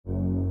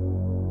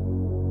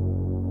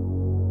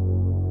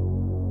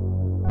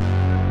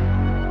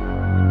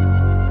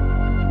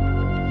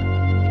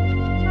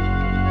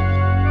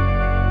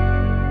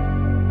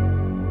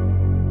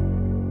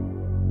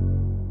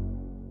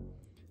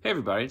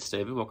everybody, it's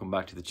David. Welcome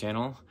back to the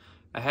channel.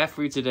 I have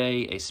for you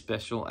today a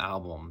special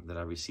album that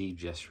I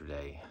received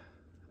yesterday.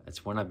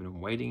 It's one I've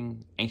been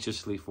waiting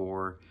anxiously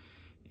for,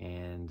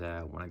 and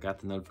when I got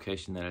the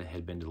notification that it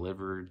had been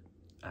delivered,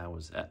 I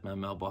was at my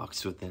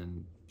mailbox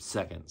within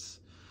seconds.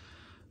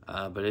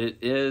 But it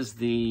is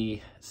the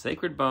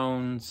Sacred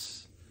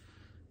Bones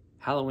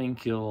Halloween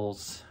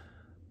Kills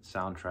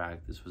soundtrack.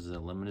 This was a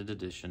limited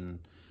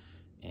edition,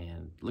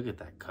 and look at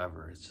that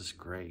cover. It's just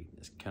great.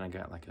 It's kind of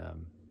got like a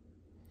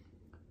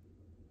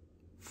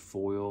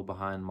foil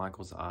behind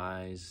Michael's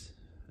eyes.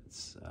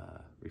 It's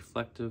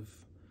reflective.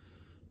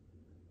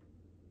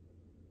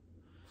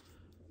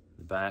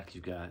 The back,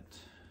 you've got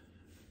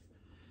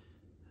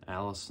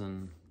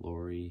Allison,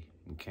 Laurie,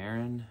 and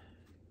Karen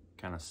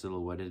kind of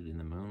silhouetted in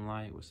the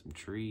moonlight with some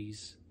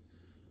trees.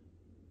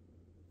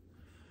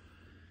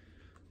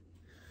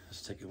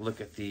 Let's take a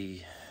look at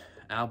the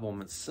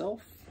album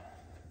itself.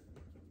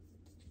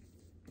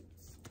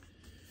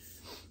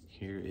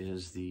 Here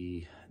is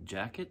the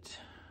jacket.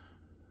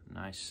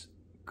 Nice,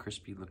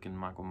 crispy looking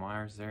Michael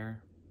Myers there.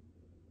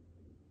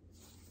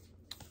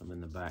 And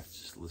in the back,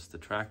 just lists the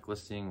track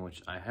listing,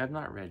 which I have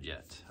not read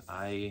yet.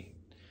 I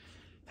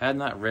had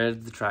not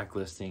read the track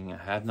listing.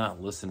 I have not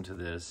listened to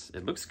this.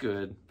 It looks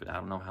good, but I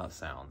don't know how it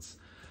sounds.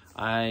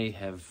 I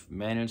have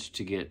managed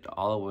to get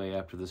all the way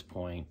up to this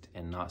point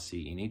and not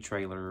see any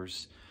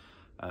trailers.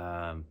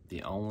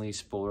 The only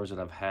spoilers that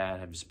I've had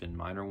have just been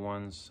minor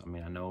ones. I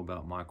mean, I know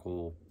about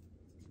Michael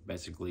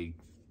basically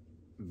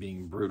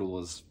being brutal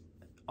as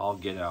all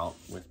get out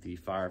with the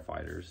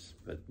firefighters,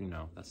 but you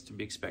know, that's to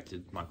be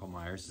expected. Michael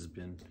Myers has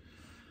been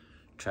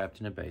trapped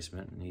in a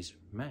basement and he's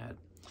mad.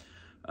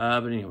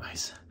 But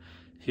anyways,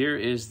 here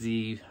is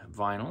the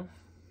vinyl.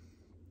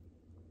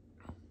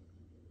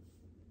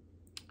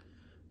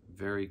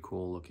 Very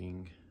cool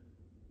looking.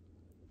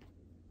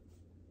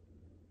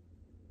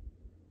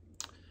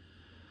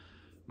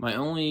 My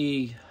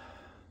only,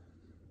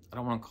 I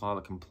don't want to call it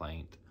a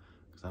complaint,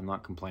 because I'm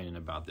not complaining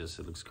about this.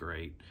 It looks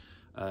great.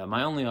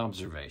 My only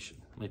observation,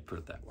 let me put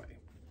it that way,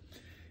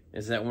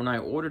 is that when I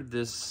ordered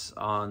this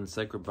on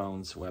Sacred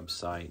Bones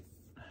website,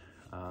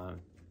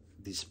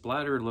 the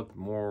splatter looked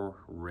more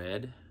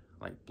red,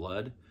 like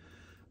blood.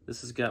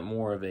 This has got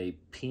more of a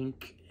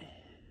pink,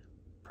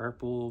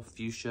 purple,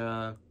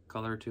 fuchsia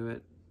color to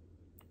it.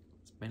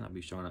 This may not be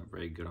showing up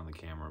very good on the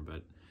camera,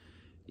 but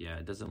yeah,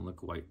 it doesn't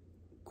look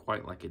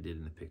quite like it did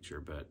in the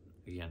picture. But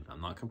again, I'm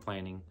not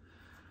complaining.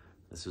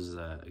 This was,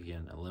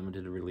 again, a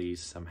limited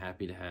release. I'm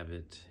happy to have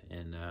it,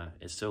 and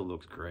it still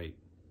looks great.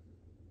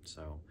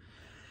 So,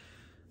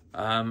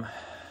 I'm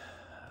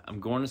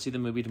going to see the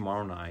movie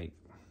tomorrow night.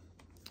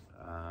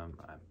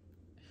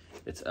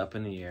 It's up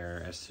in the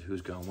air as to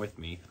who's going with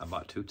me. I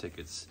bought 2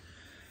 tickets.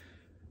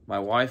 My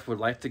wife would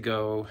like to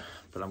go,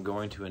 but I'm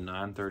going to a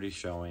 9:30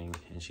 showing,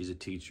 and she's a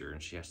teacher,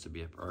 and she has to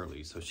be up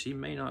early, so she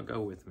may not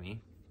go with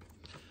me.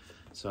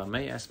 So I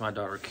may ask my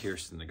daughter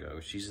Kirsten to go.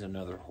 She's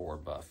another horror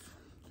buff.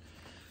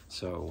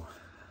 So,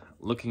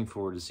 looking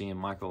forward to seeing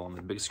Michael on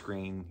the big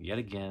screen yet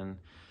again.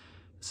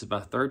 This is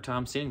my 3rd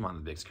time seeing him on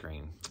the big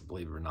screen,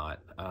 believe it or not.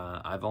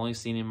 I've only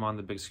seen him on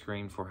the big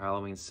screen for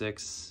Halloween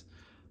 6,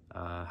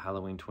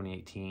 Halloween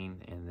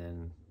 2018, and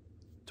then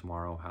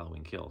tomorrow,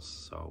 Halloween Kills.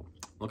 So,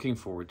 looking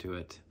forward to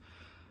it.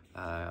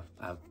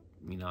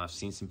 I've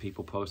seen some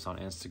people post on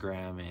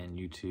Instagram and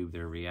YouTube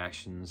their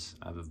reactions.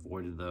 I've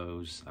avoided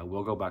those. I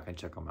will go back and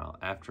check them out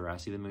after I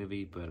see the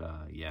movie, but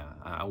yeah,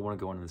 I want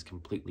to go into this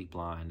completely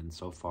blind, and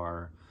so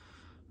far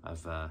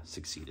I've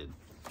succeeded.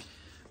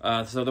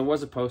 So there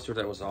was a poster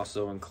that was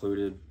also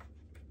included,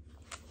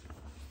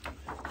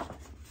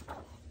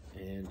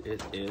 and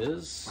it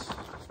is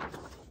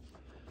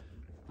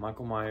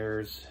Michael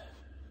Myers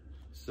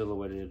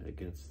silhouetted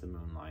against the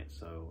moonlight.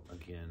 So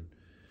again,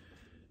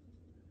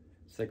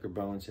 Sacred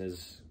Bones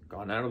has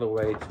gone out of the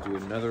way to do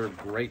another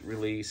great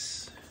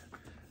release.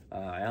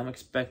 I am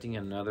expecting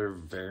another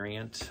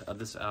variant of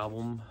this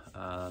album.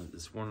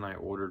 This one I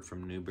ordered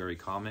from Newberry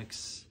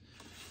Comics.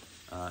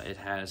 It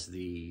has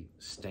the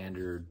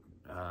standard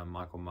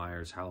Michael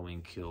Myers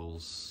Halloween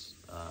Kills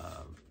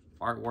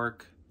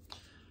artwork,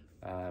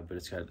 but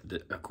it's got,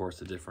 of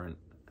course, a different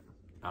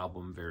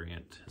album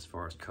variant as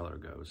far as color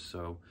goes.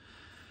 So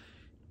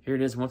here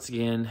it is once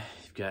again.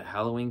 You've got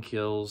Halloween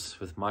Kills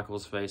with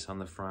Michael's face on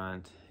the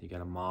front. You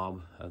got a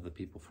mob of the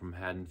people from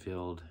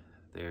Haddonfield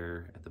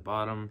there at the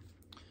bottom.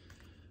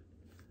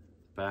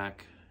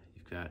 Back,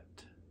 you've got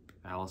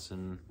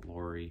Allison,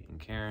 Laurie, and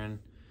Karen.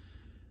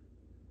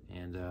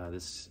 And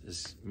this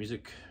is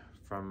music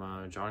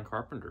from John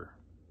Carpenter,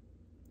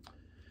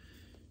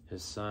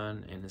 his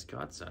son and his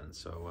godson.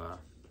 So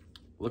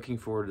looking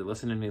forward to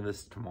listening to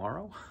this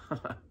tomorrow,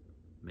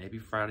 maybe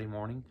Friday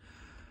morning.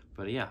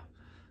 But yeah,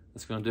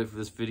 that's going to do it for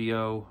this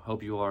video.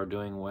 Hope you all are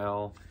doing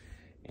well.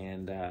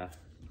 And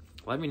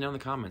let me know in the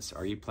comments,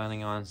 are you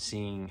planning on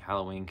seeing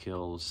Halloween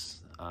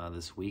Kills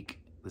this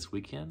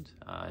weekend?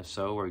 If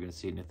so, are you going to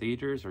see it in the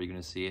theaters, or are you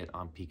going to see it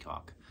on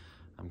Peacock?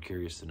 I'm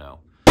curious to know.